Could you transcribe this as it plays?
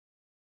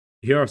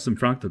Here are some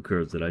fractal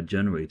curves that I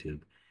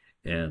generated,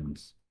 and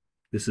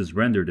this is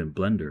rendered in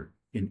Blender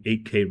in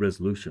 8K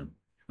resolution.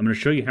 I'm going to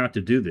show you how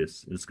to do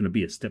this. It's going to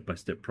be a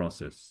step-by-step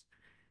process.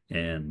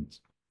 And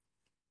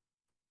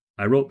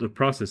I wrote the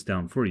process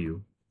down for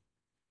you.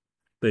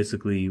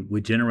 Basically,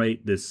 we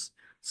generate this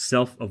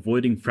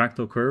self-avoiding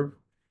fractal curve,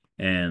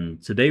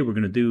 and today we're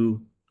going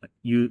to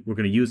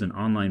use an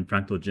online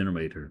fractal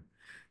generator.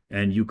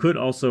 And you could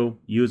also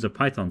use a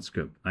Python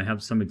script. I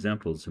have some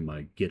examples in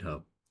my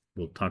GitHub.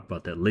 We'll talk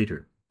about that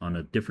later on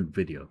a different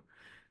video.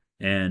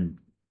 And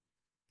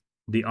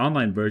the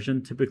online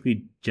version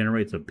typically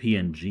generates a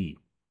PNG.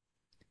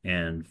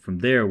 And from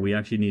there, we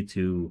actually need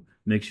to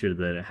make sure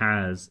that it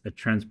has a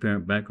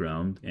transparent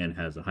background and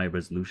has a high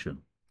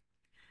resolution.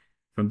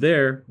 From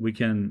there, we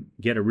can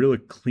get a really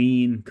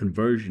clean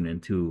conversion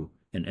into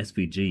an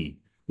SVG,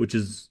 which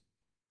is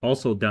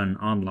also done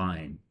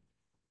online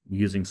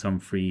using some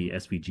free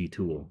SVG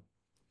tool.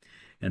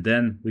 And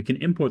then we can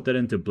import that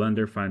into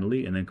Blender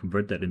finally, and then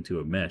convert that into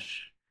a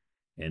mesh,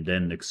 and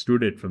then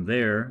extrude it from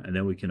there, and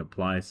then we can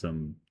apply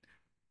some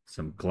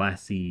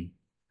glassy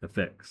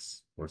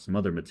effects or some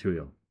other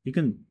material. You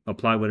can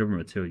apply whatever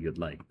material you'd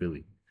like,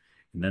 really.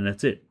 And then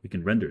that's it. We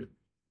can render it.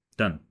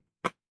 Done.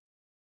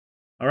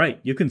 All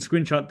right, you can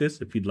screenshot this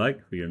if you'd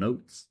like for your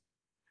notes.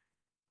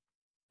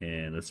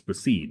 And let's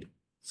proceed.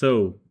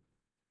 So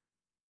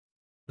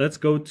let's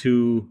go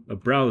to a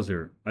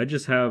browser. I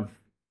just have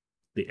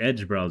the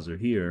Edge browser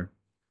here,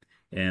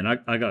 and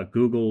I got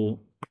the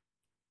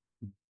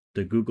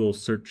Google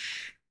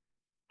search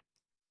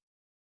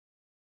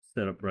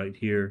set up right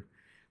here.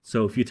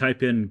 So if you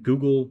type in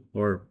Google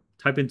or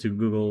type into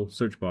Google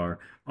search bar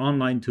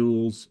online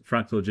tools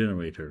fractal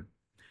generator,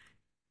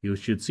 you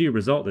should see a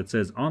result that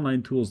says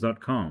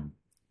onlinetools.com,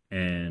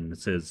 and it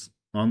says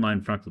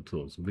online fractal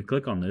tools. If we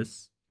click on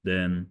this,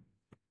 then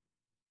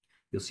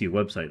you'll see a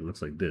website that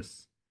looks like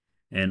this.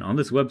 And on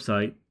this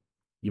website,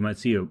 you might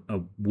see a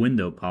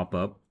window pop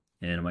up,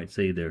 and it might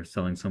say they're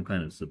selling some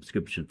kind of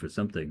subscription for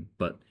something.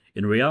 But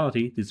in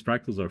reality, these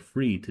fractals are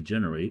free to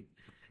generate,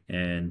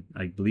 and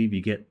I believe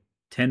you get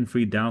 10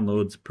 free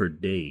downloads per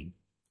day.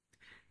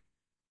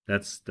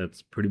 That's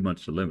pretty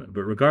much the limit.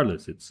 But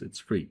regardless, it's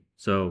free.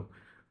 So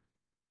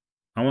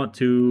I want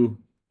to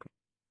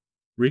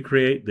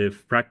recreate the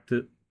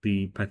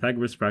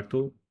Pythagoras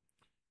fractal,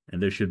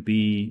 and there should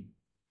be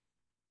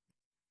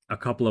a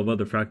couple of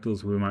other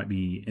fractals we might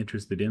be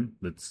interested in.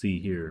 Let's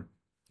see here.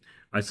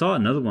 I saw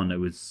another one that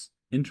was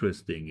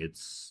interesting.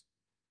 It's,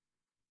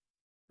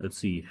 let's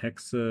see,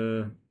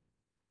 hexa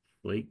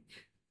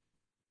flake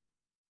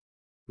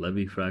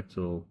Levy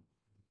fractal.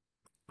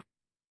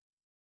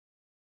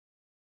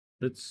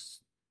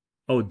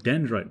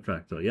 Dendrite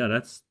fractal. Yeah,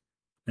 that's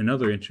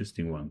another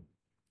interesting one.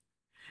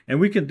 And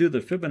we can do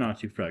the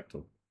Fibonacci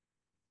fractal.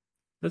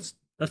 Let's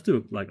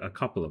do like a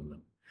couple of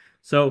them.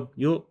 So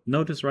you'll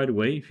notice right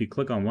away, if you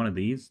click on one of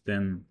these,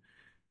 then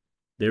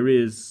there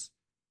is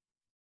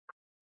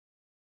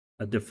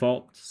a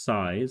default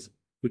size.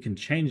 We can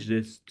change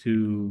this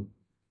to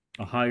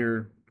a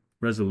higher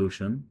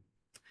resolution.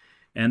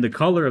 And the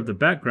color of the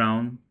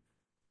background,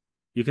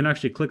 you can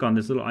actually click on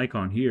this little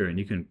icon here, and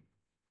you can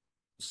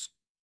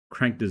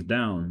crank this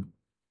down,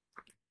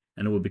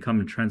 and it will become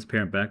a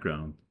transparent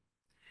background.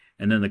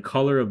 And then the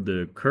color of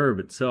the curve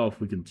itself,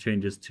 we can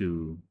change this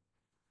to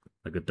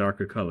like a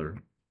darker color.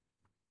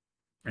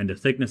 And the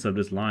thickness of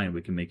this line,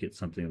 we can make it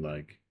something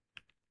like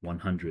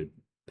 100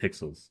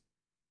 pixels.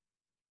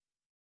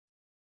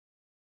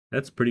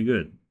 That's pretty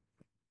good.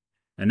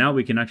 And now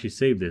we can actually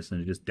save this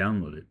and just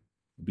download it.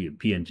 It'll be a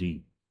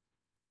PNG.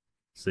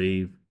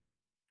 Save.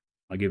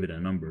 I'll give it a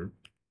number.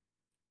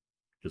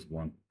 Just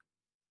one.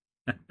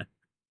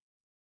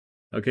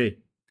 Okay.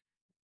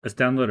 Let's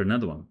download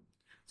another one.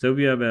 So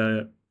we have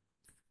let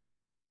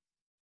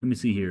me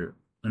see here,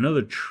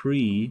 another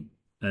tree,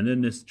 and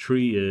then this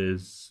tree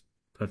is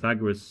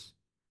Pythagoras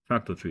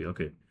fractal tree.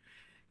 Okay.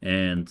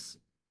 And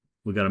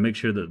we got to make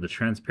sure that the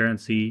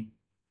transparency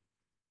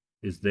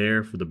is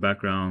there for the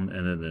background,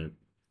 and then the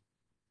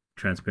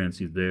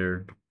transparency is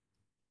there.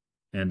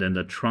 And then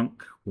the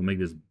trunk, we'll make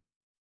this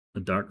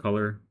a dark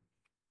color,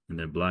 and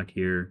then black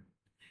here.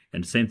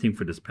 And the same thing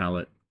for this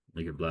palette,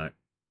 make it black.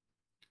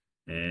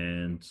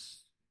 And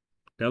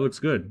that looks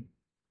good.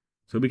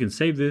 So we can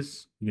save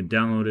this, you can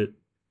download it.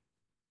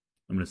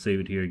 I'm going to save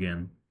it here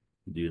again.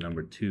 Do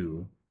number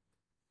 2.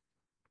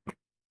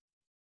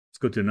 Let's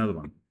go to another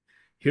one.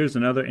 Here's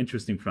another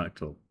interesting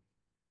fractal.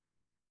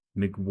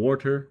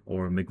 McWhorter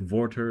or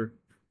McWhorter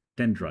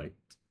dendrite.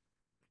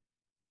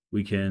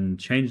 We can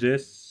change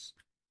this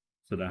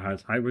so that it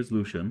has high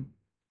resolution.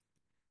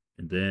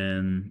 And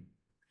then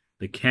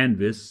the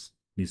canvas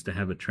needs to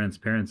have a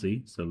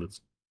transparency. So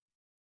let's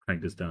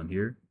crank this down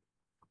here.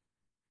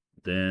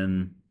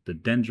 Then the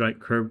dendrite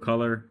curve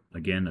color,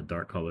 again, a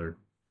dark color.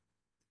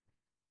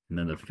 And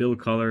then the fill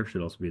color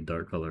should also be a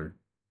dark color.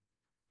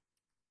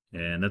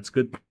 And that's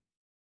good.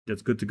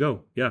 That's good to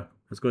go. Yeah,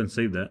 let's go ahead and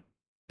save that.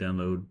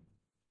 Download.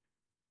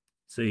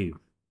 Save.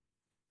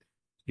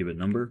 Give it a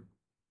number.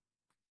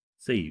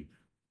 Save.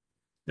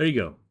 There you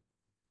go.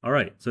 All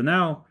right, so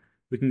now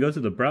we can go to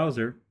the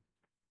browser,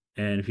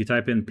 and if you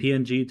type in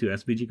PNG to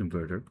SVG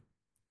converter,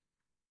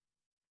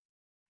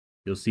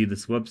 you'll see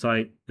this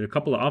website. There are a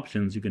couple of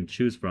options you can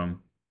choose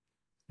from,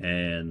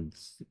 and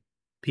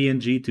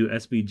PNG to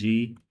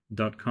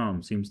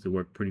SVG.com seems to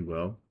work pretty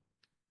well.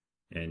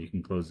 And you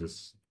can close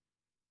this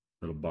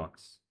little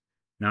box.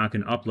 Now I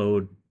can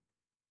upload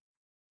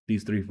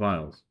these 3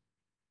 files,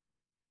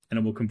 and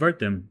it will convert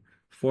them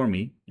for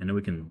me, and then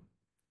we can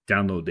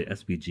download the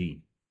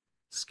SVG,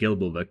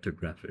 Scalable Vector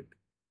Graphic.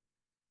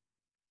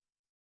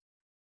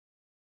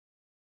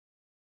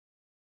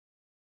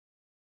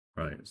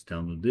 All right, let's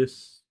download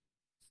this,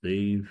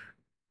 save.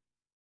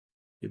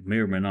 It may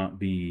or may not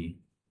be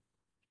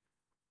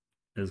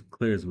as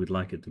clear as we'd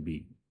like it to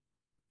be.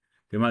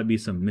 There might be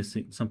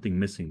something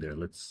missing there.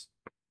 Let's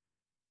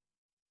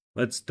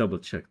double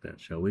check that,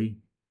 shall we?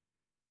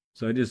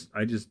 So I just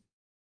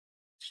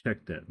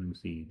checked that. Let me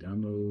see.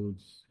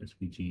 Downloads,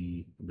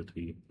 SVG, number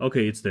 3.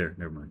 Okay, it's there.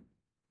 Never mind.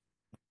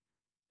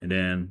 And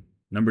then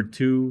number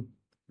 2,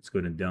 let's go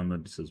ahead and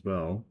download this as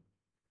well.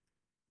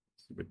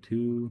 Number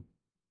 2.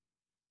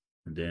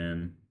 And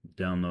then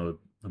download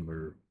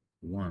number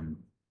 1.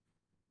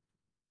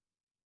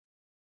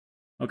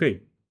 Okay,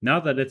 now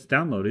that it's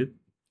downloaded,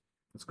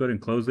 let's go ahead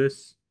and close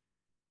this.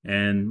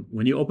 And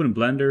when you open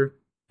Blender,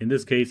 in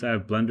this case, I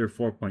have Blender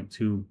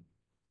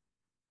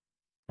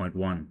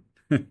 4.2.1.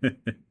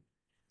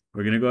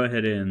 We're going to go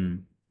ahead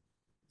and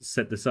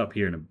set this up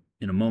here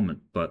in a moment,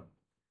 but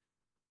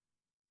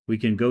we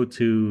can go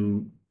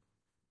to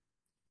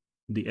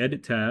the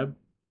Edit tab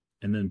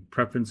and then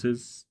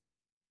Preferences.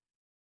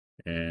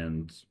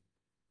 And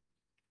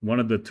one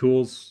of the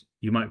tools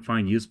you might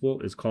find useful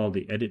is called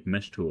the Edit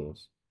Mesh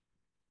Tools.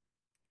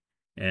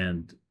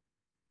 And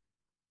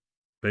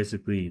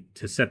basically,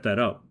 to set that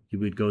up, you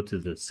would go to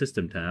the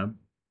System tab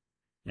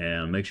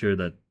and make sure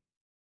that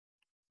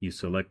you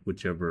select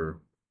whichever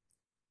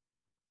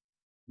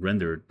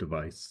render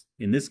device.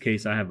 In this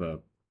case, I have a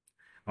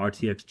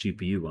RTX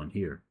GPU on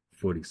here,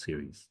 40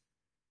 series.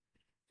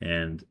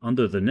 And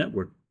under the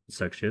Network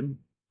section,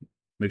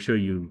 make sure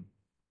you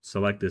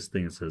select this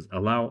thing that says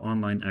Allow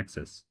Online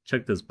Access.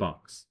 Check this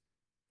box.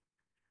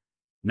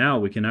 Now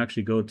we can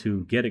actually go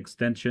to Get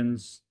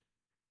Extensions,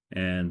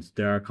 and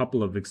there are a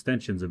couple of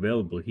extensions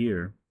available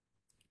here.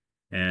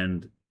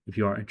 And if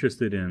you are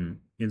interested in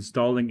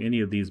installing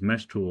any of these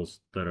mesh tools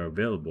that are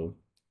available,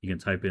 you can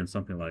type in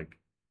something like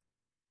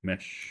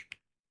mesh,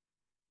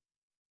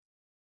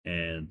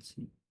 and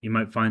you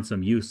might find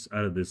some use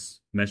out of this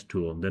mesh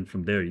tool. And then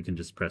from there, you can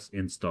just press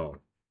install.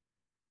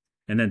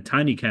 And then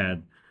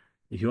TinyCAD,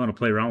 if you want to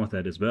play around with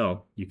that as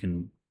well, you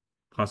can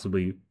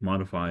possibly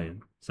modify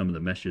some of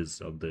the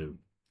meshes of the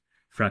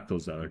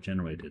fractals that are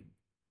generated.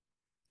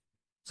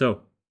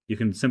 So you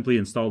can simply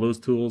install those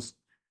tools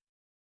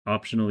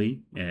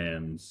optionally,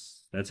 and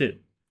that's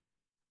it.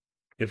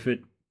 If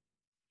it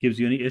gives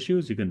you any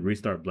issues, you can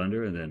restart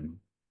Blender and then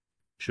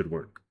it should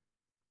work.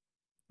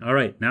 All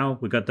right, now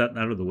we got that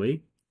out of the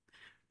way.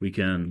 We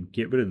can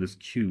get rid of this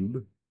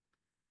cube,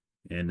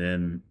 and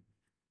then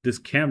this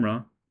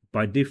camera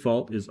by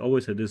default is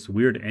always at this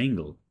weird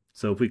angle.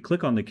 So if we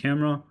click on the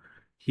camera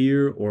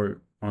here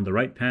or on the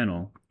right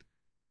panel,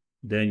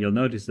 then you'll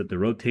notice that the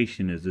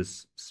rotation is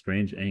this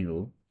strange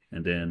angle,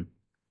 and then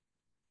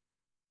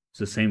it's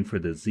the same for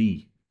the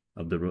Z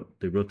of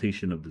the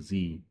rotation of the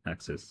Z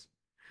axis.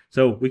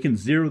 So we can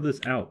zero this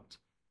out.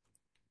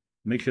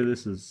 Make sure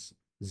this is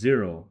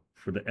 0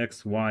 for the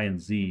X, Y, and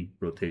Z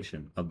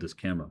rotation of this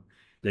camera.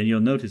 Then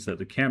you'll notice that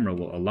the camera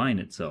will align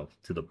itself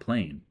to the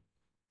plane.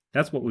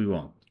 That's what we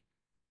want.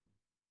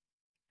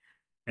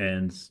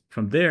 And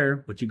from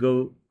there, what you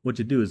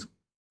do is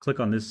click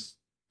on this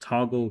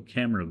toggle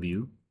camera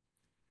view,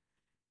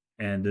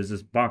 and there's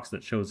this box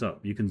that shows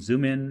up. You can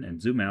zoom in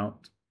and zoom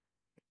out,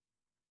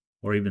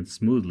 or even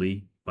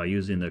smoothly by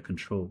using the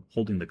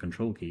holding the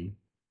control key.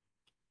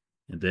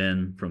 And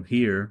then from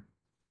here,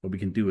 what we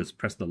can do is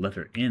press the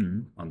letter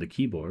N on the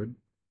keyboard,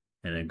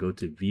 and then go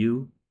to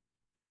View,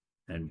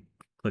 and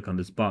click on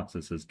this box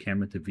that says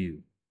Camera to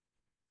View.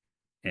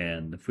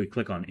 And if we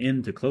click on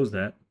N to close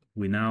that,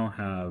 we now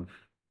have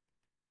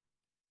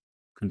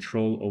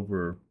control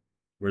over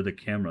where the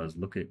camera is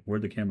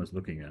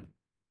looking at.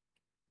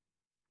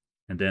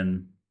 And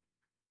then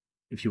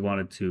if you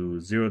wanted to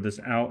zero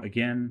this out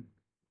again,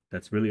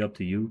 that's really up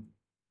to you.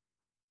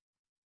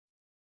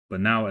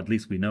 But now at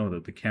least we know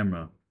that the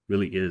camera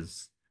really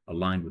is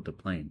aligned with the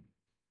plane.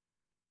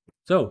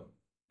 So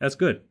that's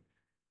good.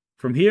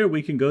 From here,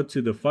 we can go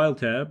to the File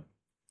tab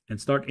and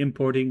start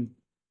importing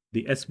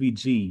the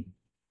SVG,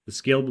 the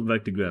Scalable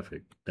Vector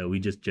Graphic that we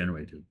just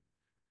generated.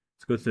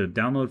 Let's go to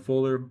the Download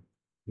folder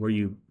where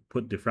you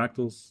put the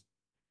fractals,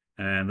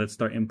 and let's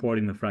start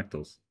importing the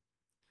fractals.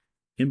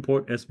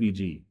 Import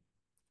SVG.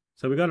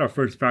 So we got our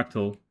first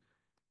fractal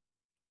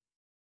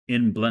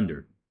in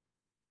Blender,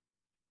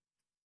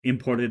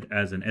 imported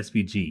as an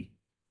SVG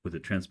with a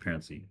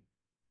transparency.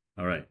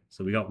 All right,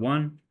 so we got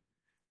one.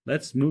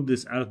 Let's move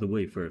this out of the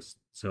way first.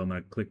 So I'm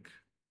going to click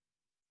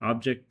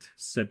Object,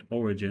 Set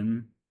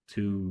Origin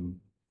to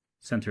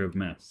center of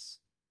mass.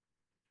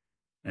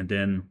 And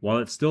then while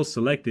it's still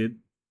selected,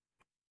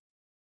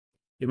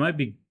 it might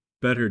be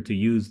better to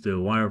use the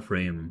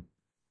wireframe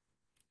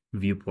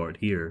viewport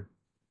here.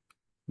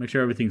 Make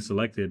sure everything's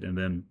selected and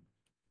then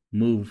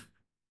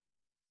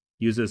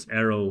use this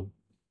arrow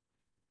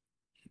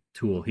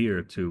tool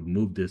here to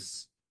move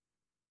this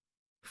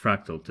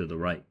fractal to the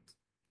right.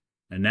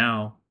 And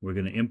now we're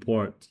going to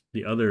import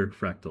the other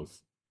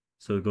fractals.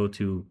 So go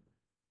to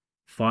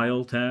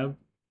File tab,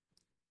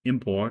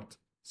 Import,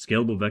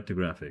 Scalable Vector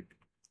Graphic.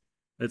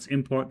 Let's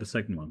import the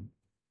second one.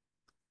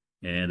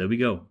 And there we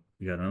go.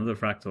 We got another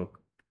fractal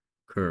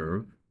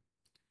curve.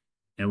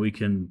 And we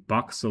can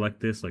box select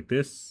this like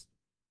this.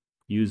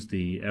 Use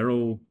the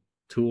arrow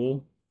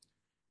tool.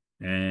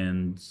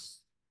 And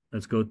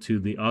let's go to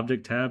the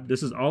Object tab.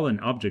 This is all in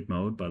object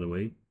mode, by the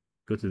way.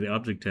 Go to the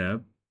Object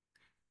tab.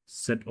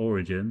 Set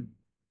origin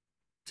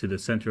to the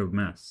center of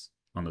mass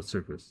on the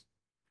surface.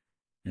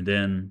 And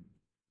then,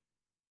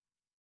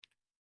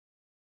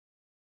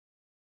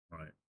 all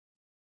right,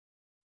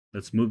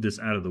 let's move this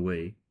out of the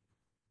way.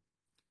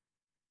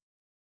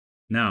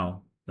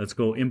 Now, let's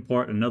go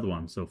import another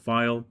one. So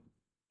File,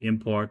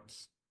 Import,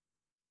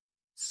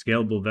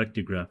 Scalable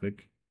Vector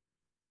Graphic,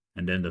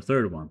 and then the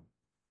third one,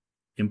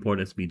 Import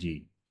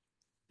SVG.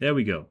 There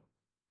we go.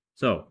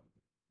 So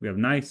we have a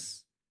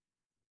nice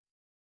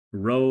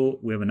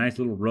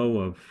little row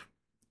of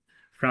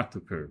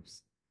fractal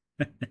curves.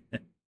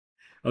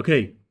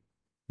 Okay,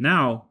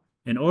 now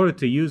in order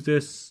to use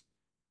this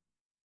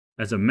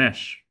as a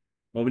mesh,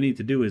 what we need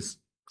to do is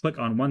click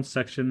on one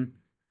section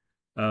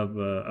of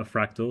a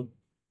fractal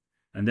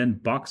and then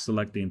box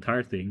select the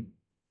entire thing,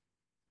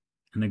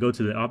 and then go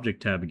to the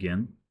Object tab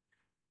again,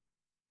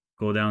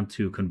 go down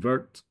to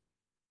Convert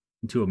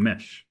into a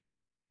mesh,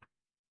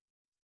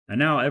 and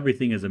now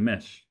everything is a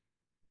mesh.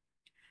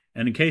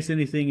 And in case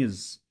anything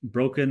is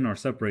broken or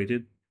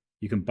separated,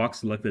 you can box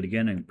select it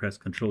again and press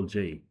Ctrl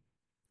J.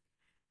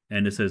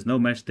 And it says no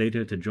mesh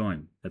data to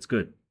join. That's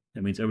good.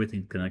 That means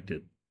everything's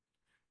connected.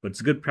 But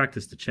it's good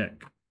practice to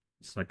check.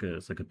 It's like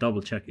a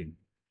double checking.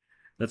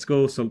 Let's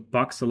go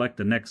box select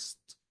the next.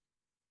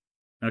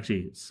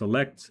 Actually,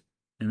 select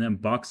and then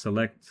box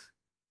select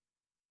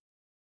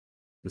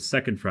the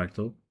second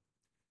fractal.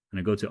 And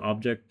I go to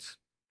Object,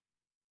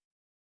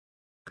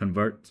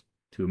 Convert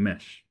to a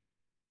mesh.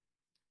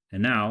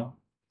 And now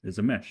there's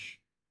a mesh.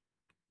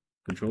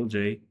 Ctrl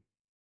J,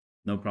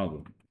 no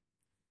problem.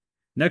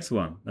 Next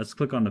one, let's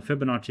click on the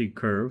Fibonacci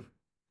curve,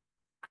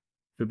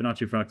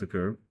 Fibonacci fractal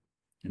curve,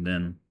 and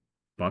then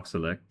box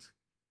select,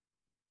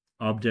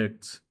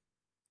 Object,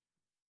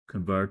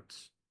 Convert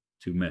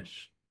to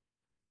mesh.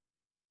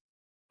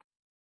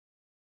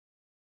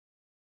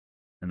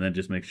 And then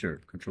just make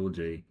sure, Ctrl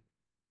J,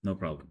 no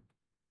problem.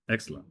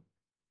 Excellent.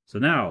 So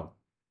now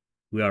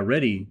we are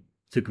ready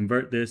to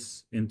convert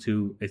this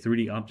into a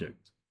 3D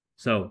object.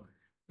 So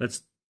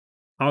let's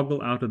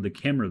toggle out of the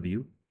camera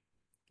view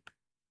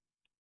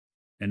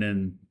and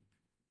then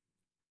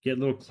get a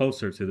little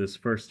closer to this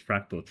first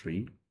fractal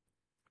tree.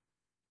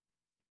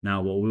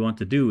 Now what we want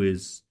to do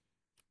is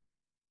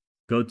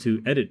go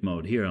to edit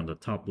mode here on the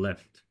top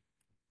left.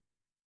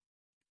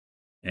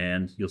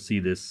 And you'll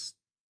see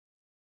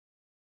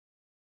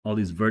all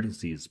these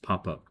vertices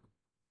pop up.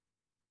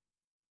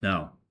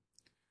 Now,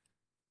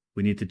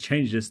 we need to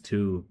change this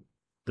to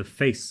the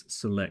face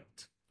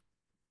select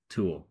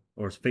tool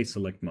or face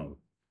select mode.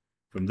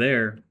 From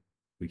there,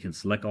 we can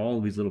select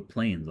all these little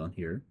planes on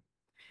here.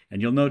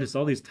 And you'll notice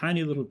all these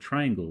tiny little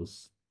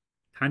triangles,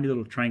 tiny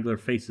little triangular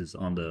faces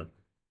on the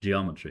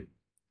geometry.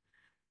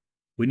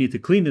 We need to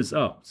clean this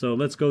up. So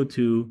let's go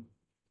to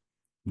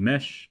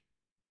Mesh.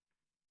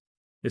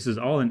 This is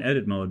all in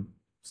edit mode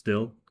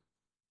still.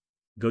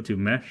 Go to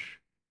Mesh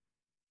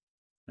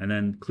and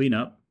then clean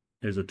up.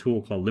 There's a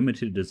tool called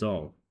Limited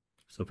Dissolve.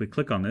 So if we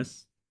click on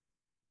this,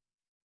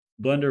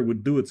 Blender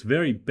would do its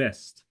very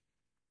best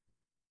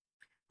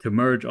to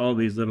merge all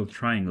these little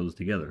triangles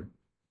together.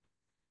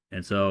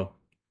 And so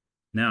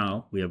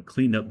now we have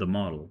cleaned up the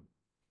model,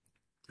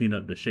 cleaned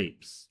up the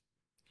shapes.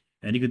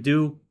 And you could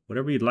do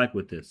whatever you'd like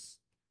with this.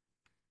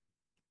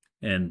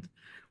 And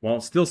while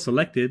it's still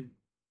selected,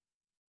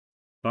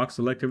 box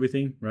select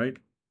everything, right?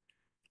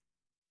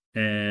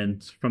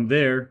 And from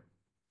there,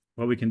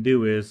 what we can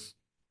do is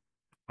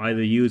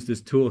either use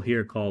this tool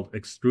here called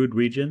Extrude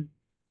Region,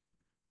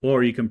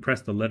 or you can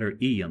press the letter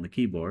E on the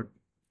keyboard.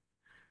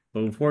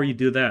 But before you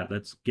do that,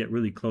 let's get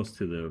really close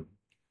to the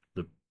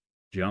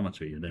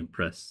geometry and then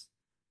press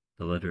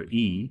the letter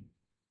E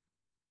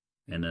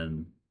and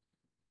then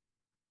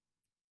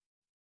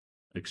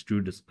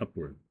extrude this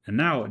upward. And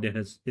now it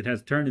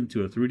has turned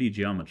into a 3D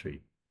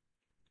geometry.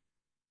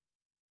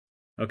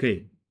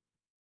 Okay.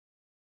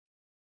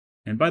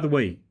 And by the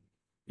way,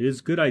 it is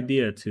a good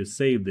idea to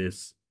save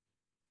this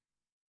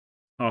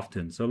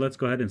often. So let's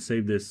go ahead and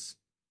save this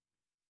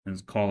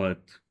and call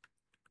it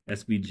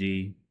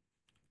SVG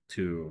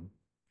to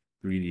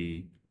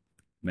 3D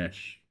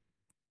Mesh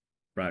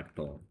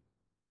Fractal.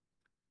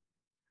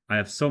 I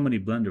have so many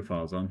Blender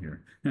files on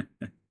here.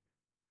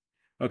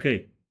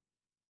 Okay.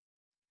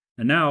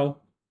 And now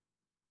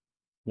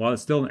while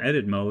it's still in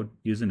edit mode,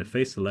 using the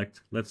face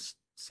select, let's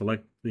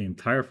select the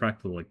entire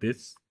fractal like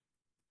this.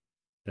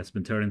 That's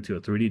been turned into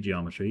a 3D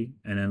geometry.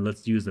 And then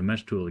let's use the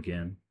mesh tool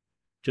again,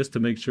 just to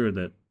make sure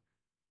that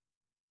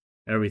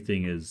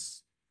everything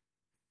is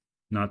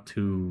not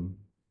too,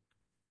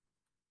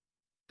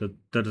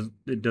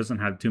 it doesn't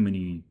have too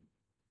many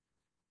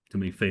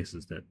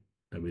faces that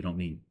we don't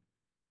need.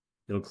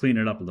 It'll clean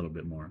it up a little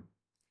bit more.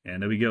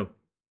 And there we go.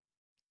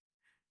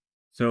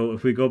 So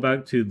if we go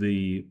back to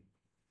the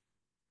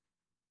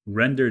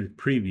rendered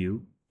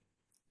preview,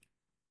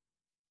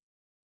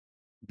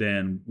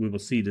 then we will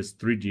see this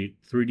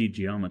 3D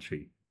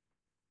geometry.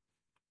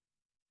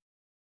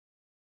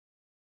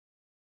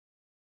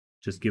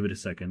 Just give it a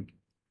second.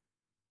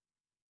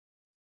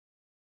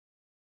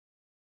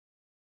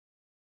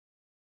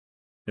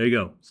 There you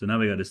go. So now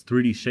we got this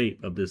 3D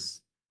shape of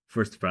this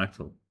first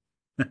fractal.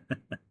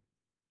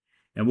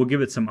 And we'll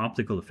give it some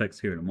optical effects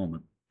here in a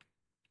moment.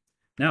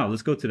 Now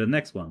let's go to the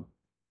next one.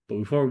 But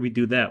before we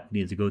do that, we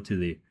need to go to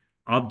the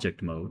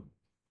object mode.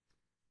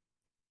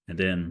 And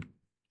then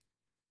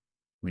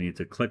we need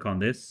to click on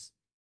this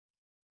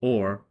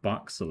or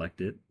box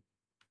select it.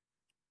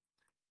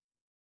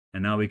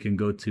 And now we can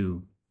go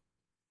to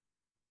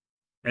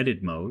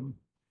edit mode.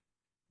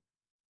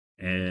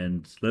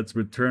 And let's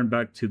return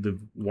back to the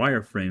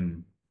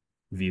wireframe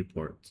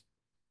viewport.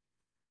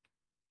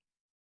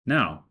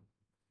 Now,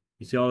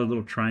 you see all the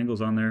little triangles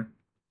on there?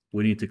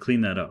 We need to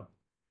clean that up.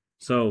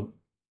 So,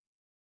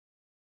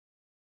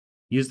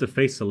 use the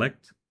face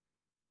select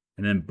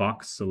and then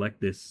box select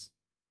this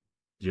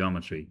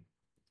geometry.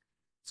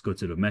 Let's go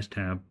to the mesh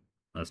tab.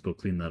 Let's go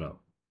clean that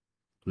up.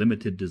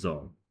 Limited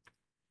dissolve.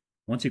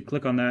 Once you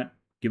click on that,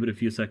 give it a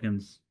few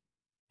seconds.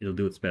 It'll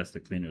do its best to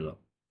clean it up.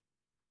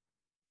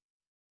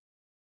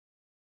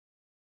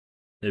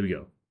 There we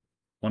go.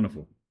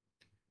 Wonderful.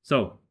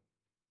 So,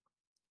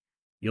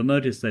 you'll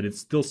notice that it's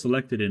still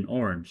selected in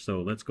orange.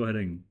 So let's go ahead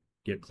and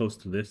get close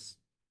to this.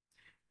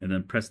 And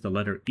then press the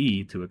letter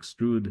E to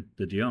extrude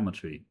the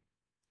geometry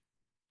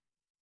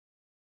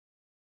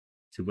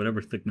to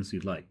whatever thickness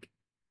you'd like.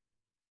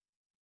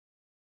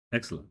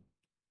 Excellent.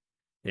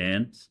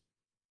 And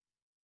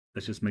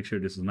let's just make sure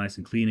this is nice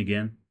and clean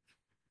again.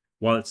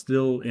 While it's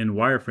still in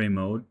wireframe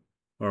mode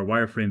or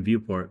wireframe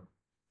viewport,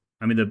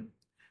 I mean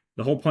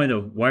the whole point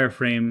of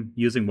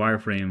using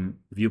wireframe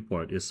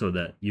viewport is so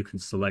that you can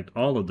select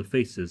all of the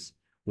faces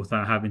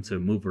without having to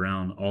move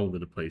around all over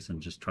the place and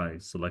just try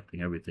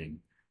selecting everything.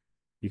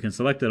 You can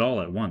select it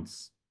all at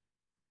once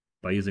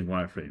by using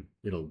wireframe.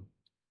 It'll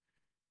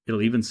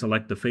even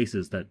select the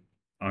faces that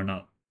are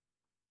not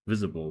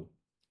visible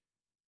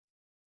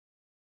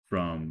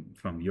from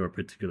your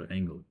particular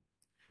angle.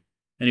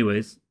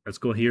 Anyways, let's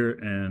go here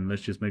and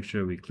let's just make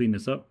sure we clean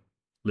this up.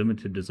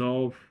 Limited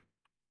dissolve,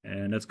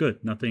 and that's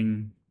good.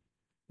 Nothing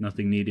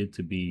needed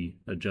to be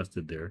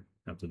adjusted there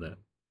after that.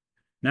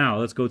 Now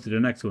let's go to the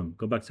next one.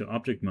 Go back to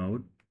object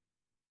mode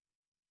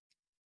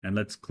and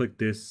let's click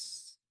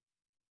this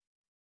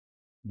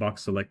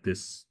box, select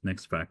this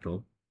next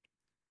fractal,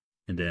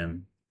 and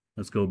then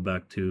let's go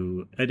back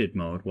to edit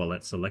mode while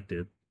that's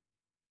selected.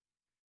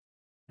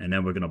 And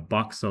then we're going to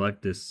box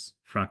select this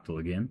fractal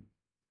again.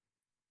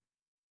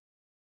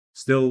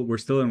 We're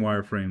still in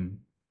wireframe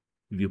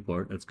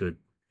viewport. That's good.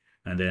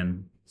 And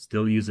then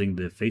still using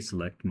the face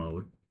select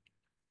mode.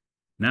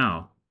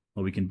 Now,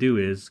 what we can do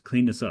is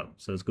clean this up.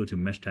 So let's go to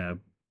mesh tab,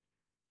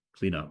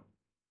 clean up,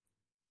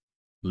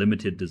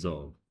 limited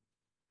dissolve.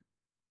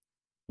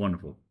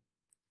 Wonderful.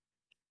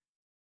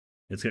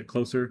 Let's get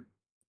closer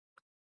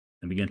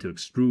and begin to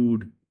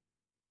extrude.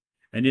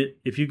 And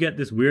if you get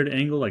this weird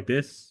angle like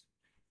this,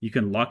 you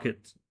can lock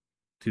it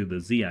to the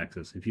Z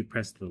axis. If you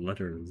press the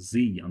letter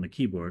Z on the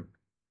keyboard,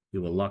 it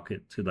will lock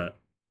it to that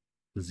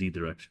Z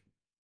direction.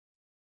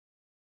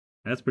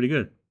 That's pretty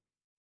good.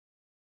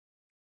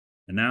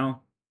 And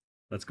now,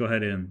 let's go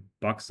ahead and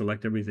box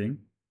select everything.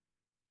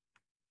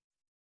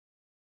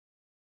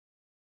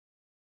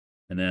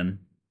 And then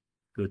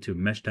go to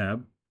mesh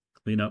tab,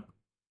 clean up,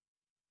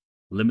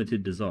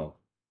 limited dissolve.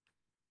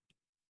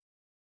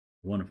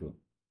 Wonderful.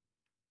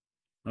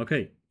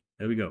 Okay,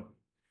 there we go.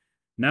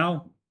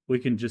 Now we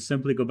can just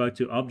simply go back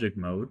to object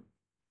mode,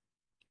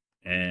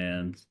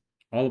 and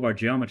all of our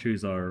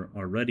geometries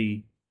are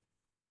ready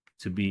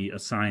to be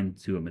assigned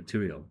to a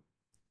material.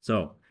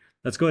 So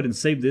let's go ahead and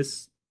save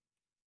this.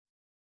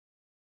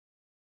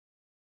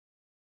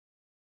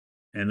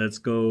 And let's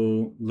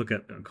go look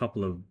at a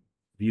couple of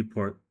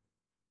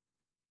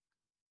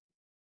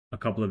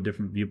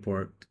different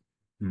viewport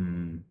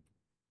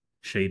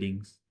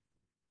shadings.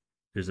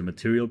 There's a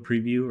material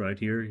preview right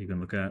here you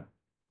can look at.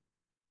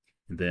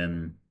 And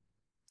then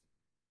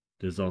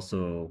there's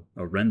also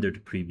a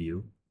rendered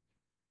preview.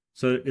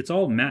 So it's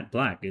all matte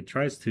black.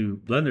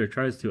 Blender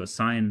tries to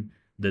assign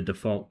the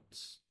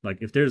defaults. Like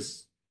if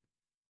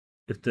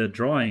the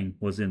drawing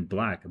was in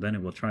black, then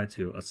it will try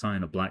to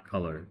assign a black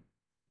color,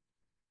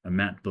 a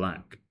matte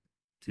black,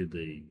 to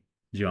the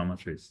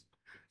geometries.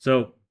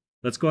 So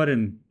let's go ahead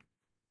and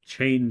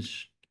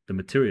change the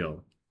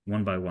material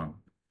one by one.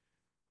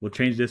 We'll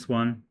change this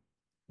one.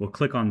 we'll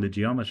click on the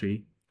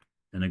geometry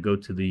and then go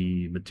to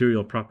the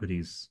material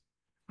properties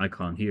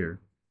icon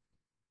here.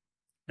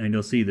 And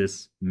you'll see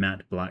this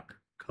matte black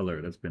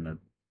color that's been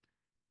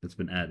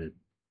added.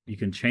 You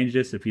can change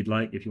this if you'd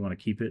like, if you want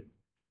to keep it.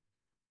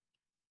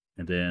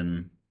 And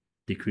then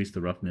decrease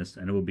the roughness,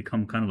 and it will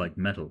become kind of like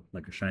metal,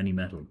 like a shiny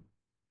metal.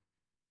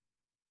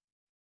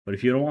 But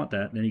if you don't want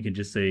that, then you can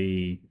just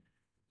say,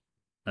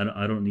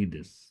 I don't need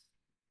this.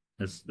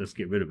 Let's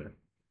get rid of it.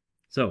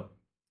 So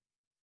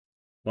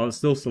while it's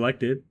still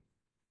selected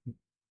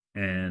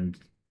and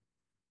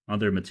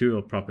under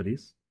material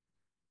properties,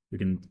 we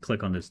can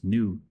click on this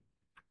new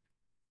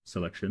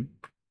selection.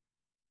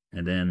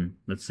 And then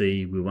let's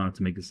say we wanted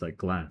to make this like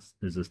glass.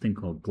 There's this thing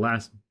called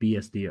glass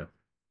BSDF.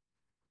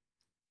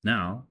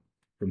 Now,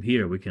 from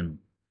here, we can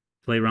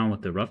play around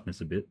with the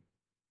roughness a bit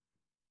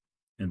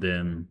and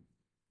then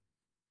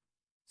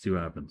see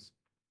what happens.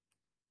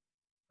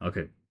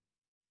 Okay.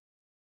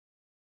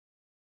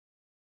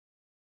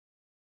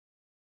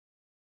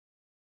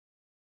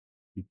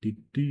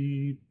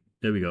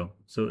 There we go.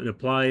 So it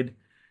applied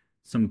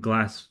some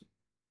glass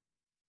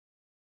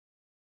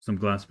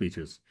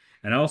features.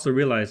 And I also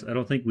realized I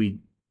don't think we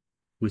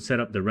set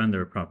up the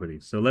render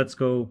properties. So let's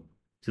go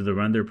to the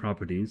render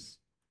properties,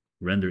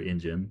 render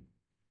engine,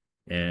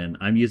 and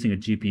I'm using a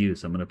GPU,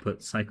 so I'm going to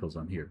put cycles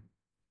on here.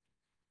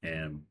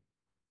 And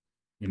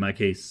in my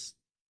case,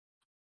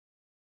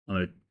 I'm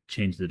going to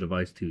change the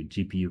device to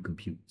GPU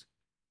compute.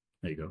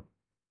 There you go.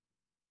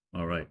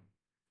 All right.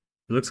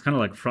 It looks kind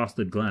of like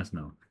frosted glass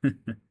now.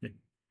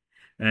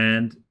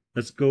 And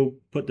let's go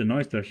put the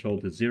noise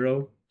threshold to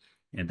 0.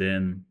 And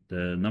then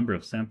the number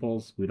of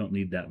samples, we don't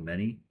need that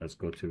many. Let's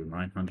go to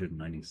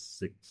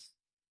 996.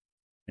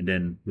 And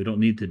then we don't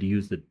need to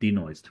use the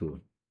denoise tool.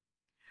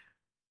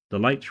 The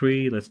light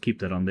tree, let's keep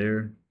that on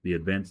there. The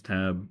advanced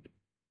tab,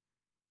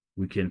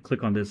 we can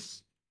click on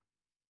this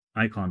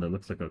icon that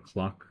looks like a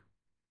clock.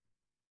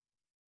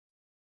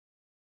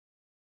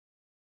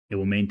 It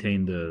will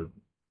maintain the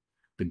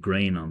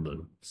grain on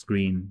the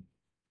screen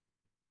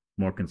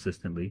more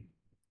consistently.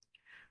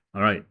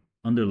 All right.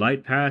 Under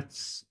light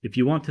paths, if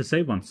you want to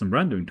save on some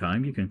rendering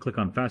time, you can click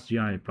on Fast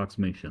GI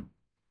approximation.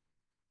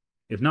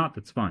 If not,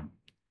 that's fine.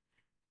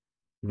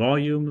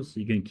 Volumes,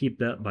 you can keep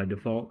that by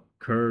default.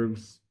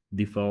 Curves,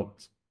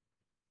 default.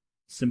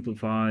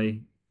 Simplify,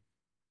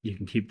 you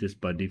can keep this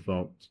by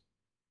default.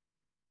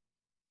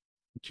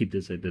 Keep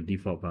this at the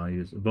default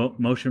values.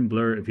 Motion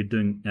blur, if you're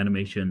doing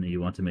animation and you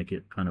want to make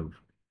it kind of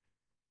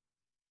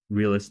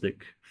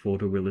realistic,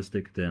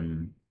 photorealistic,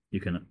 then you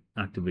can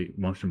activate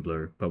motion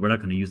blur, but we're not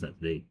going to use that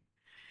today.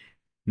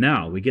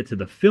 Now we get to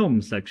the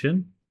film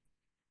section.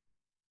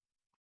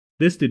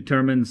 This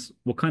determines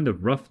what kind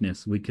of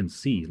roughness we can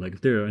see. Like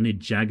if there are any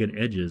jagged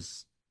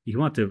edges, you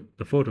want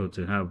the photo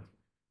to have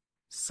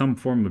some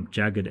form of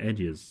jagged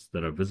edges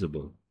that are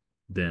visible,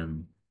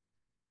 then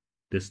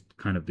this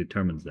kind of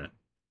determines that.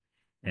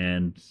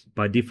 And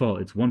by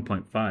default, it's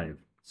 1.5.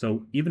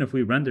 So even if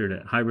we render it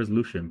at high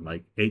resolution,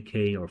 like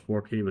 8K or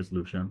 4K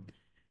resolution,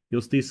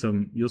 you'll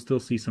still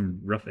see some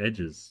rough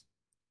edges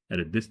at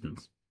a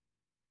distance.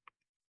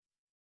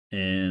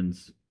 And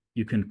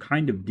you can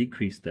kind of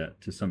decrease that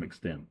to some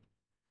extent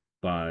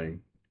by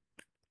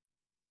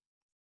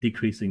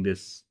decreasing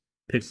this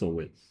pixel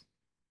width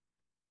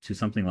to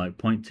something like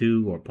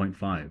 0.2 or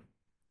 0.5.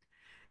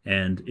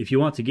 And if you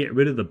want to get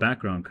rid of the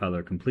background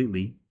color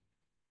completely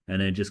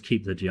and then just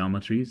keep the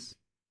geometries,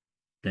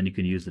 then you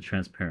can use the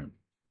transparent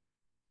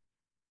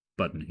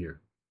button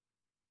here,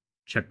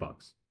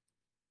 checkbox.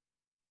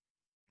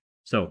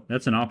 So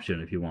that's an option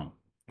if you want.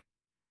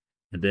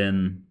 And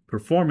then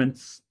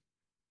performance,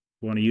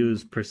 we want to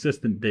use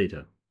persistent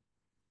data.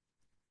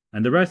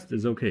 And the rest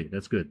is okay,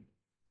 that's good.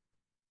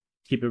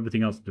 Keep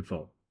everything else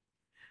default.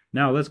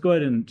 Now let's go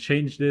ahead and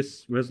change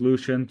this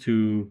resolution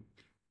to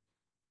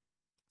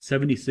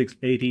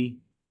 7680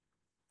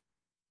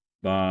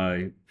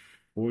 by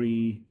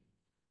 40.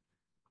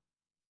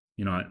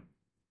 You know,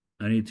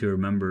 I need to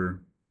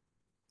remember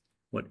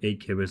what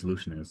 8K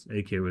resolution is.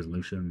 8K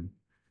resolution,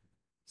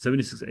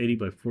 7680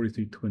 by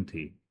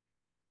 4320.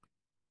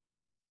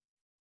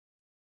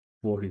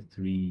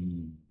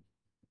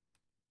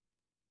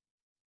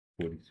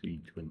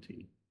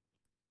 4320.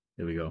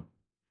 There we go.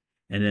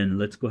 And then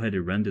let's go ahead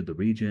and render the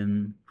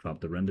region, crop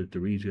the render to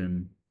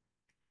region,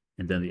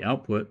 and then the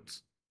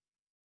output,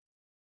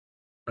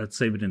 let's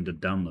save it in the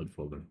download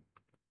folder.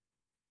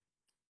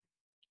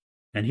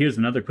 And here's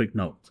another quick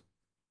note.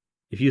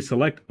 If you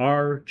select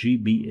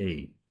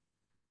RGBA,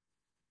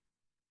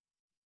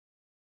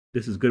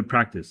 this is good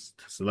practice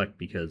to select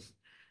because,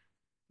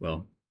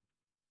 well,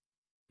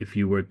 if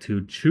you were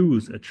to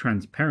choose a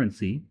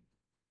transparency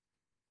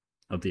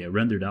of the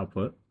rendered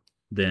output,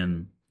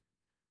 then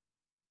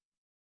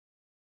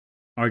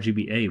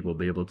RGBA will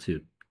be able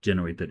to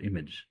generate that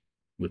image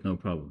with no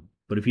problem.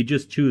 But if you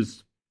just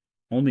choose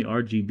only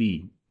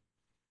RGB,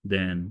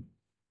 then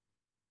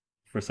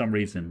for some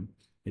reason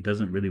it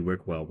doesn't really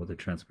work well with the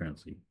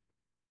transparency.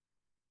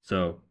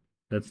 So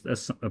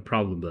that's a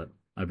problem that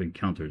I've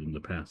encountered in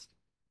the past.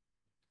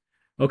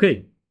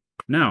 Okay,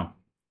 now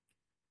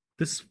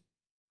this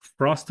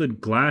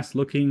frosted glass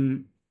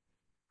looking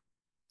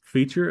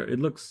feature, it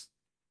looks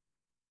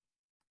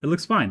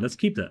fine. Let's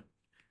keep that.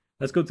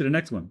 Let's go to the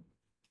next one.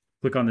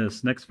 Click on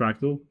this next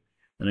fractal,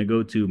 and I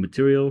go to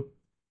material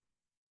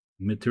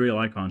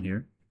icon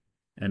here,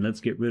 and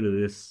let's get rid of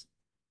this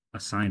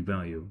assigned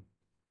value,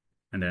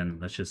 and then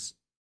let's just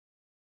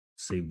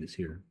save this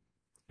here.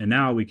 And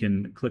now we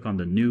can click on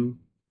the new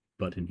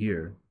button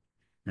here,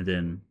 and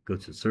then go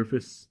to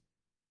surface,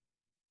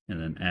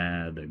 and then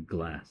add a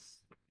glass.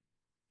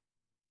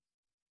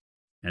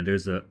 And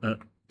there's a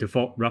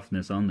default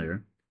roughness on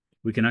there.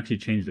 We can actually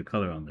change the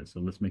color on this.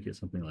 So let's make it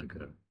something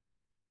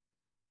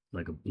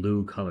like a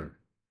blue color.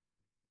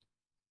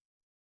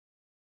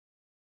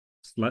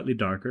 Slightly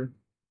darker.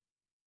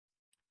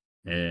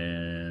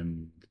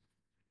 And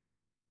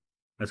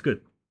that's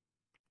good.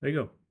 There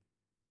you go.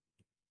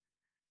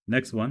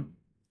 Next one,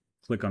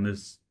 click on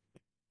this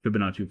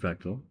Fibonacci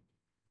fractal.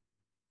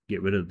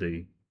 Get rid of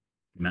the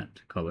matte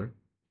color.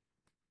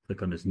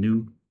 Click on this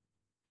new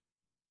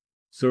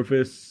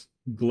surface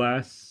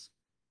glass,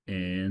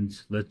 and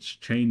let's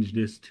change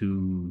this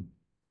to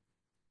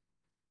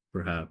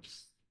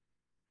perhaps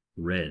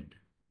red,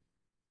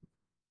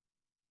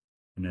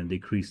 and then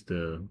decrease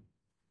the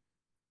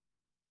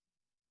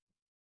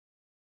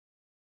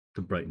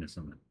brightness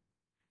on it.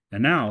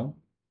 And now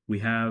we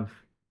have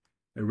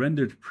a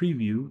rendered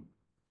preview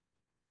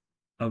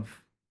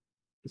of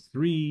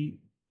 3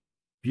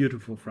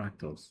 beautiful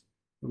fractals.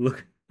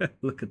 Look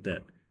at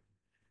that.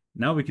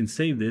 Now we can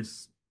save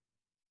this,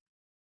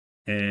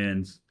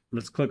 and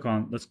let's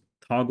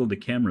toggle the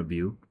camera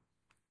view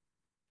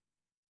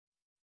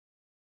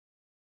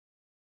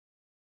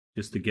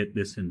just to get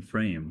this in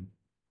frame.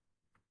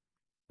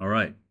 All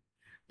right.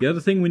 The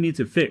other thing we need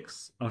to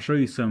fix, I'll show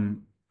you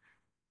some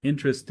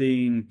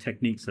interesting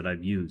techniques that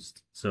I've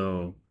used.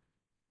 So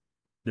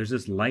there's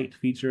this light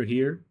feature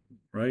here,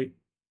 right?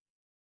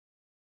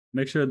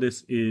 Make sure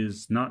this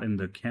is not in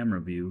the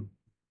camera view.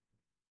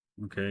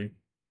 Okay.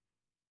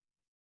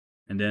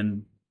 And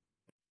then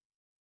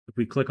if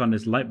we click on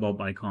this light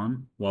bulb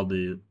icon while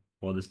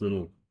this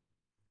little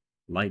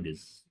light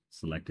is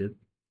selected,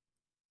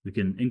 we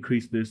can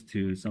increase this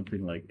to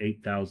something like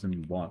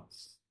 8,000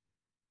 watts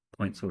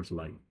point source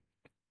light.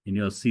 And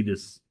you'll see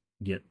this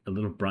get a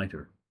little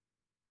brighter.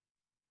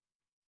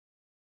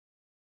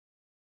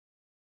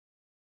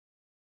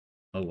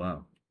 Oh,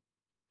 wow.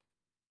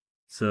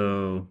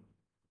 So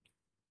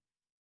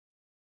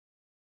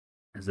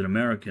as an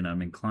American,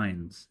 I'm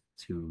inclined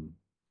to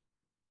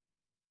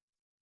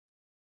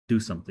do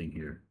something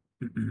here.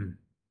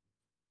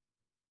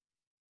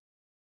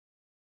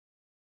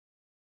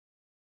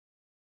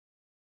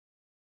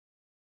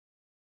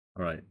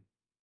 All right,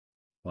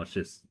 watch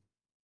this.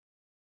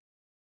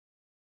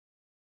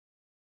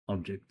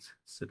 Object,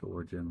 set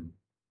origin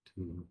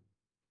to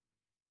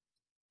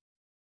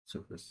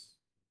surface.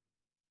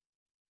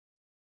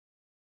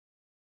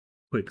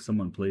 Quick,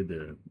 someone play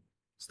the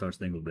Star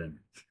Spangled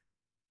Banner.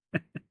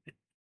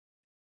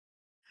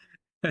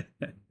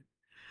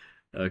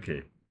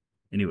 Okay.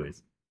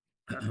 Anyways,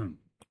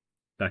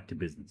 back to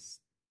business.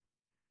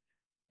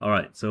 All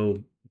right,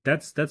 so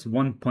that's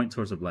one point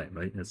source of light,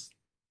 right? That's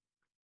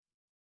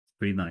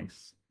pretty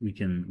nice. We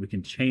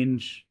can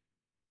change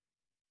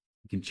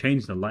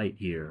the light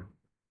here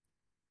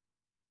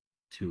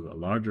to a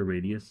larger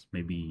radius,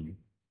 maybe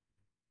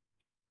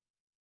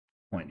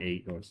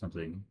 0.8 or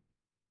something.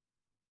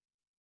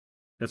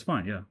 That's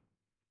fine, yeah.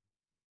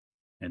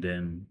 And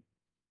then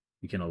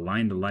we can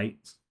align the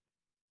light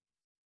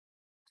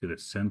to the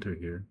center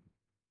here,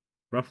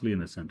 roughly in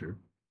the center.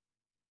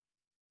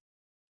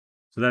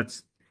 So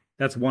that's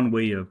one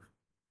way of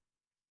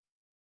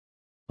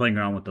playing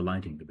around with the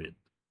lighting a bit.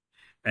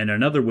 And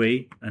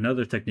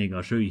another technique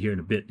I'll show you here in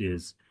a bit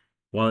is,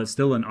 while it's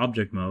still in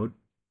object mode,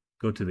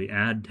 go to the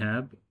Add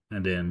tab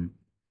and then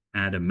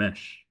add a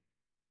mesh,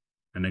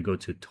 and then go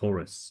to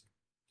Torus.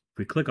 If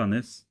we click on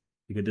this,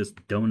 you get this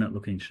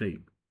donut-looking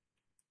shape.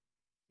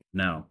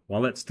 Now,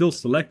 while that's still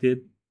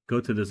selected, go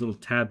to this little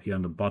tab here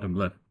on the bottom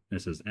left.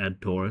 It says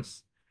Add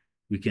Torus.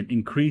 We can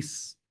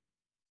increase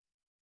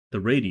the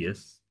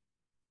radius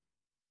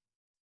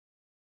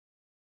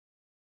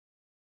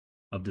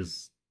of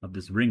this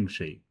ring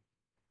shape.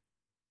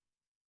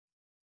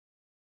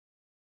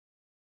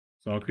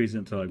 So I'll increase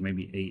it to like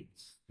maybe 8.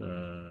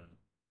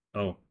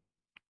 Oh,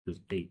 there's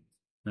 8.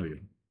 There we go.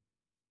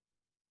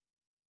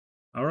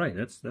 All right,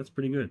 that's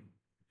pretty good.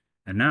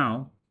 And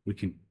now we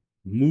can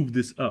move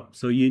this up.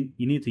 So you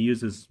need to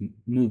use this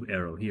move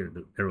arrow here,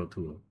 the arrow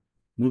tool.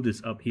 Move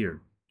this up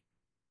here,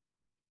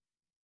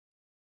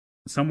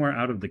 somewhere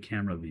out of the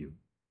camera view.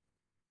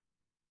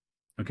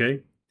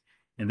 Okay,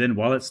 and then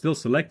while it's still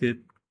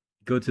selected,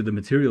 go to the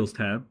Materials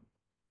tab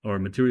or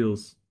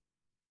Materials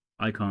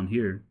icon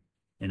here,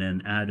 and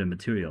then add a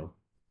material.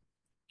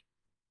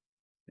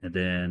 And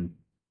then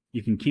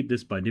you can keep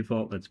this by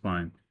default, that's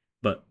fine.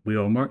 But we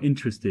are more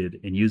interested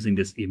in using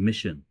this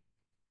emission.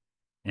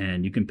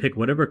 And you can pick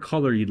whatever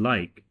color you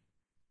like.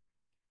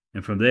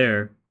 And from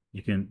there,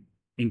 you can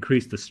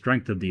increase the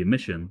strength of the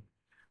emission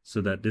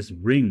so that this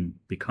ring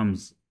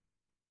becomes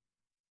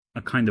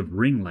a kind of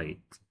ring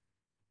light.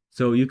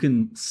 So you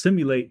can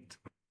simulate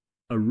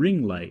a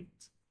ring light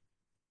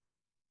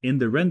in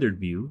the rendered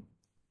view,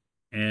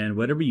 and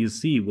whatever you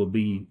see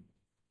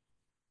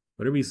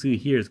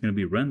here is going to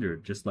be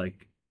rendered just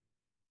like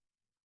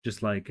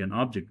an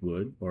object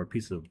would, or a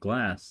piece of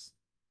glass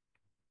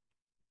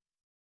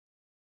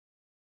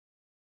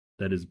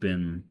that has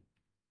been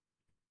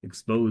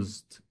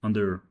exposed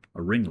under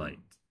a ring light.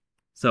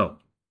 So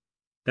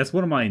that's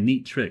one of my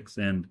neat tricks,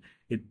 and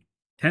it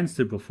tends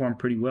to perform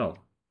pretty well.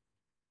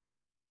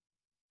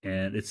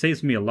 And it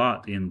saves me a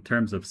lot in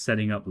terms of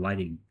setting up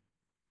lighting,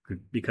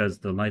 because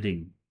the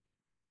lighting,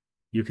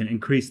 you can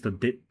increase the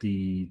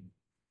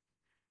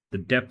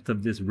depth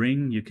of this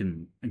ring, you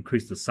can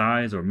increase the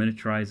size or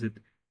miniaturize it,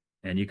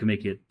 and you can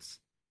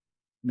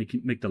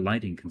make the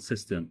lighting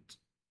consistent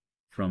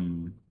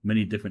from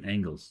many different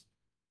angles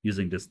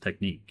using this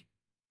technique.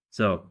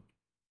 So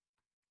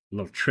a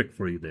little trick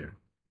for you there.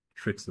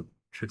 Tricks of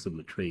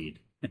the trade.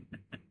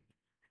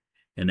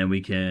 And then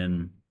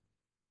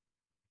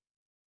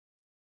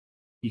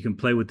you can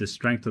play with the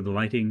strength of the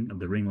lighting of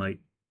the ring light.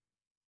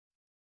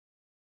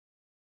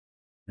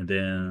 And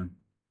then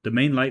the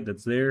main light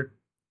that's there,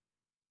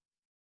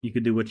 you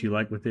can do what you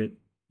like with it.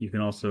 You can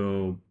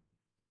also,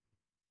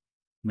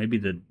 maybe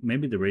the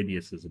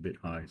radius is a bit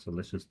high, so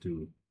let's just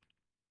do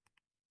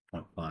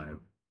 0.5.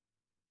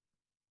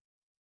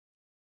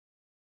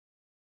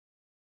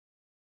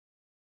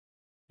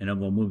 And then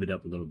we'll move it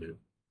up a little bit.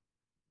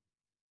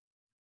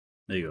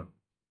 There you go.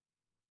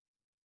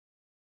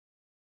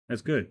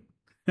 That's good.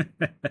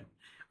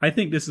 I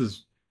think this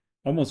is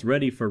almost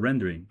ready for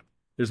rendering.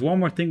 There's one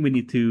more thing we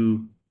need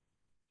to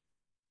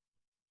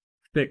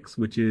fix,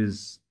 which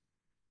is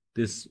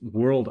this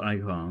world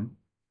icon.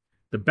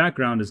 The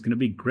background is going to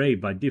be gray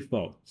by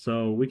default,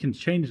 so we can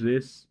change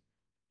this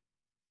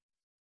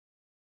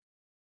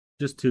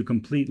just to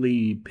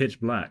completely pitch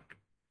black.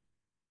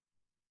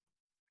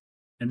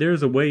 And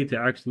there's a way to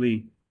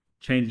actually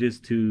change this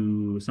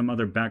to some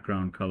other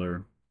background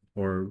color,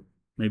 or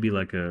maybe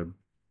like a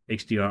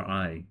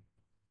HDRI,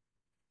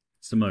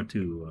 similar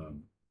to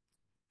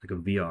like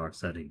a VR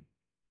setting,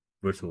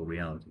 virtual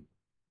reality.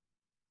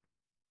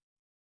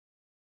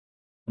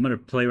 I'm going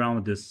to play around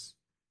with this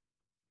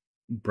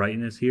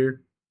brightness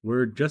here.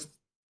 We're just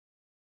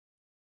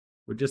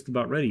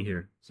about ready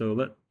here. So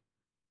let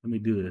me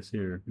do this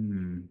here.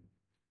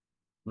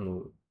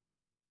 Little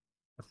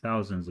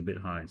 1,000 is a bit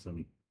high, so let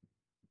me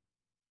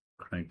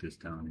crank this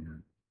down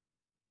here.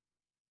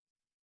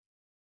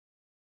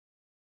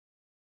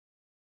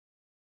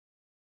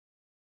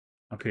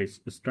 Okay,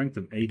 so the strength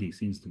of 80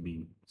 seems to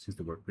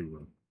work pretty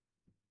well,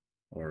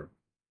 or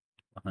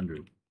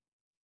 100.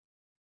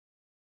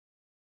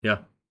 Yeah.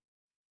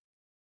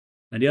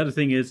 And the other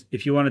thing is,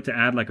 if you wanted to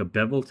add like a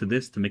bevel to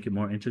this to make it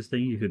more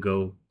interesting, you could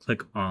go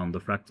click on the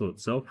fractal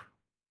itself,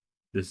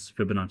 this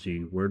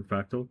Fibonacci word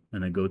fractal,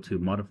 and then go to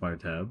modifier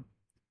tab.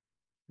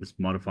 This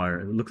modifier,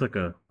 it looks like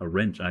a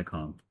wrench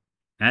icon.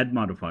 Add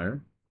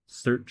modifier,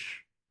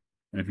 search,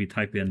 and if you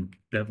type in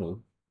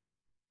bevel,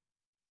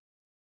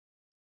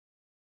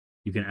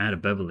 you can add a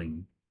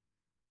beveling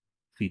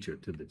feature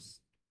to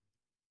this.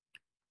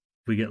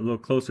 If we get a little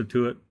closer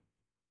to it,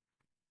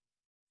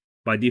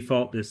 by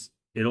default,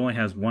 it only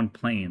has one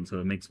plane, so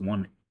it makes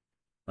one,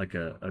 like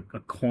a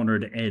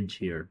cornered edge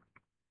here.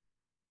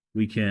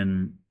 We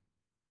can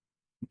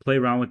play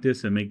around with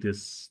this and make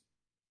this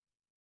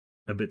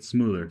a bit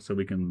smoother, so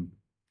we can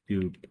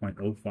do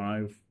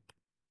 0.05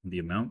 the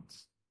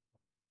amounts,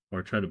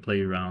 or try to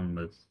play around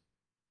with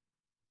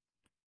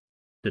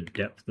the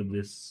depth of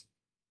this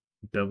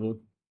bevel,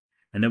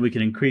 and then we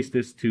can increase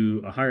this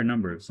to a higher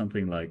number,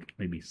 something like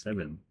maybe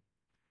 7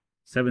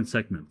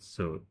 segments,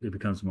 so it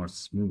becomes more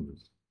smooth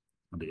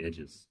on the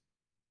edges.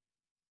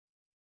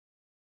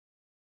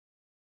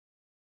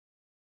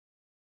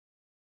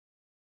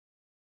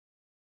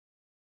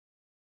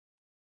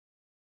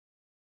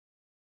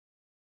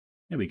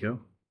 There we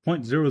go.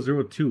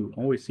 0.002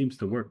 always seems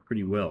to work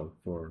pretty well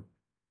for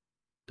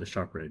the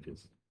sharper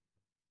edges.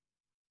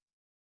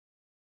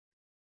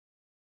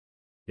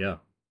 Yeah.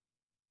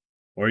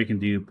 Or you can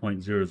do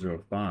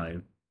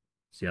 0.005.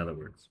 See how that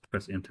works.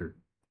 Press enter.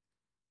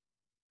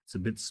 It's a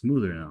bit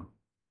smoother now.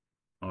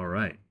 All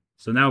right.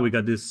 So now we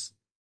got this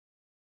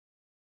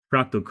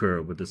fractal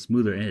curve with a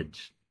smoother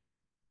edge.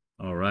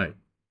 All right.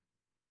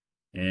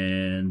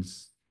 And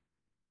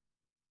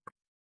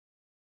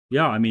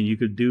yeah, I mean, you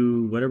could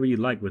do whatever you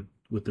like with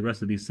the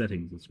rest of these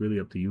settings. It's really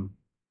up to you.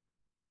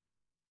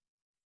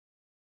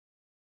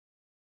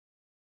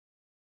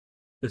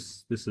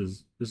 This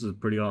is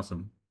pretty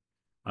awesome.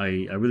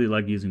 I really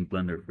like using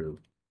Blender for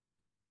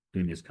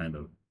doing these kind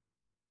of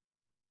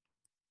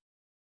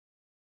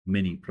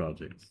mini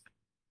projects.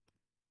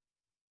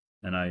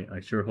 And I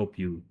sure hope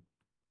you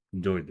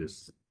enjoyed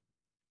this.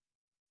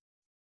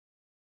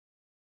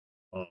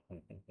 Oh,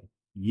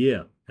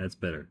 yeah, that's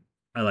better.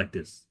 I like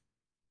this.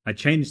 I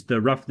changed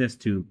the roughness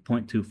to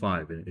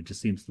 0.25, and it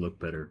just seems to look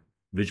better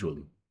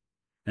visually.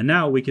 And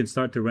now we can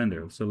start to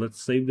render. So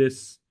let's save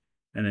this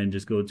and then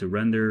just go to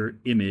render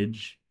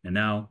image, and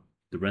now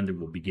the render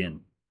will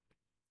begin.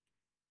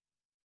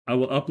 I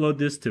will upload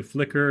this to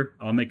Flickr.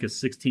 I'll make a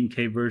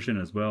 16K version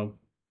as well,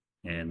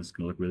 and it's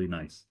going to look really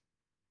nice.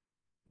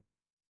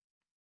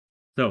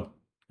 So,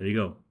 there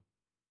you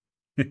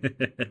go.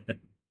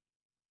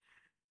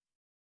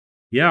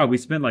 Yeah, we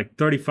spent like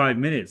 35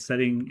 minutes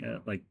setting,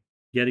 like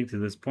getting to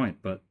this point,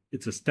 but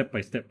it's a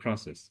step-by-step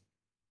process.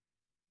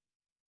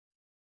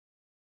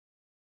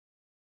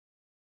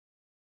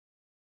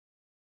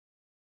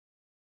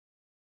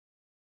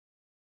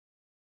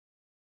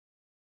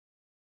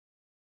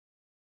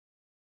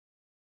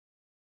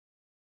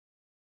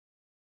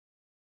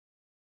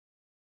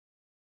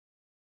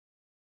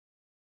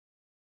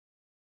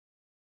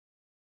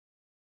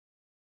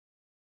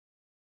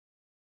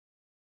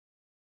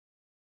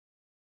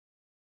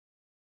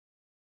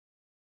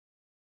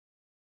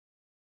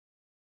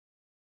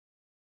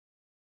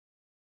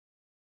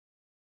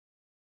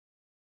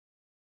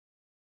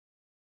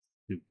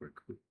 Super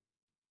cool.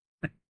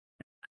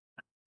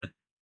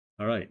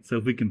 All right, so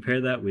if we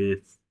compare that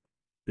with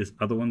this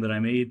other one that I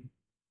made,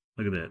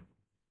 look at that.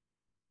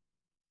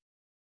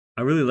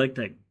 I really like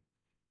that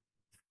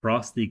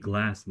frosty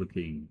glass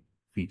looking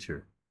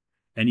feature.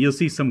 And you'll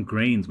see some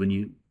grains when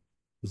you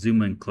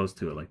zoom in close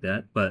to it like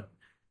that, but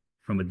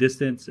from a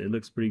distance, it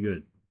looks pretty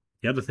good.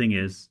 The other thing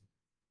is,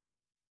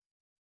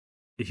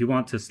 if you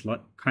want to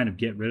kind of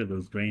get rid of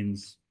those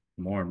grains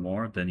more and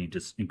more, then you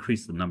just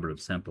increase the number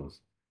of samples.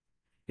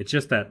 It's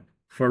just that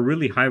for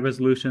really high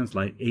resolutions,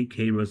 like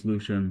 8K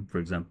resolution, for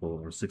example,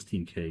 or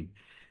 16K,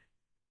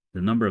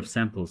 the number of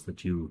samples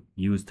that you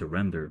use to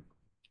render,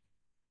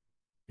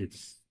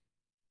 it's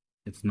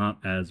not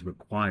as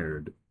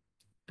required.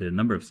 The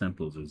number of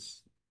samples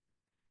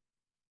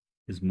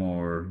is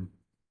more,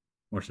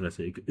 or should I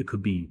say, it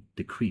could be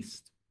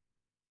decreased,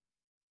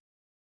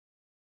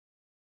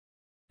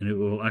 and it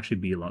will actually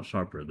be a lot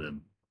sharper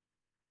than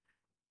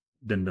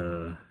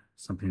the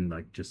something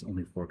like just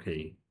only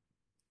 4K,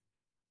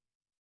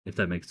 if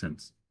that makes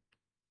sense.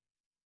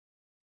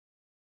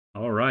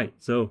 All right,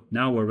 so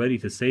now we're ready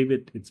to save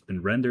it. It's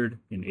been rendered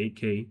in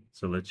 8K,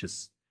 so let's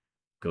just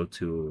go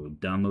to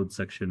download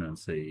section and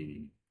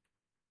say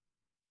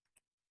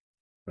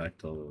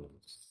Fractals.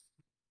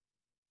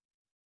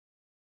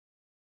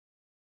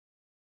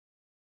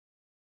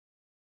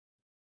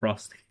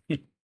 Frosty.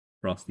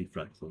 Frosty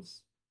Fractals.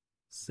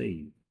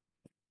 Save.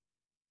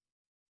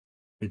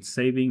 It's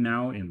saving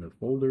now in the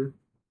folder.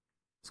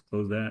 Let's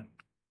close that.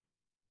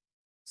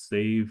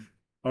 Save.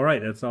 All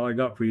right, that's all I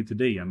got for you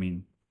today. I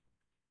mean,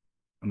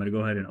 I'm going to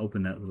go ahead and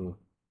open that little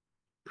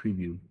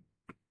preview.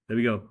 There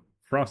we go.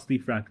 Frosty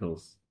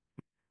Fractals.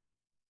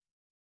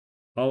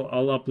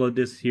 I'll upload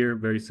this here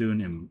very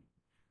soon and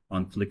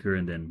on Flickr,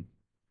 and then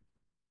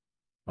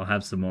I'll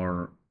have some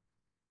more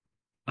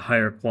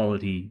higher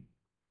quality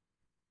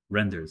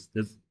renders.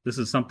 This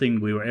is something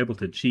we were able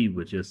to achieve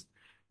with just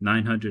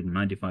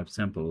 995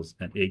 samples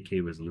at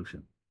 8K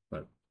resolution,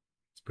 but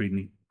it's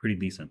pretty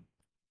decent.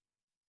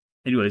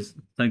 Anyways,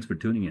 thanks for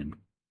tuning in.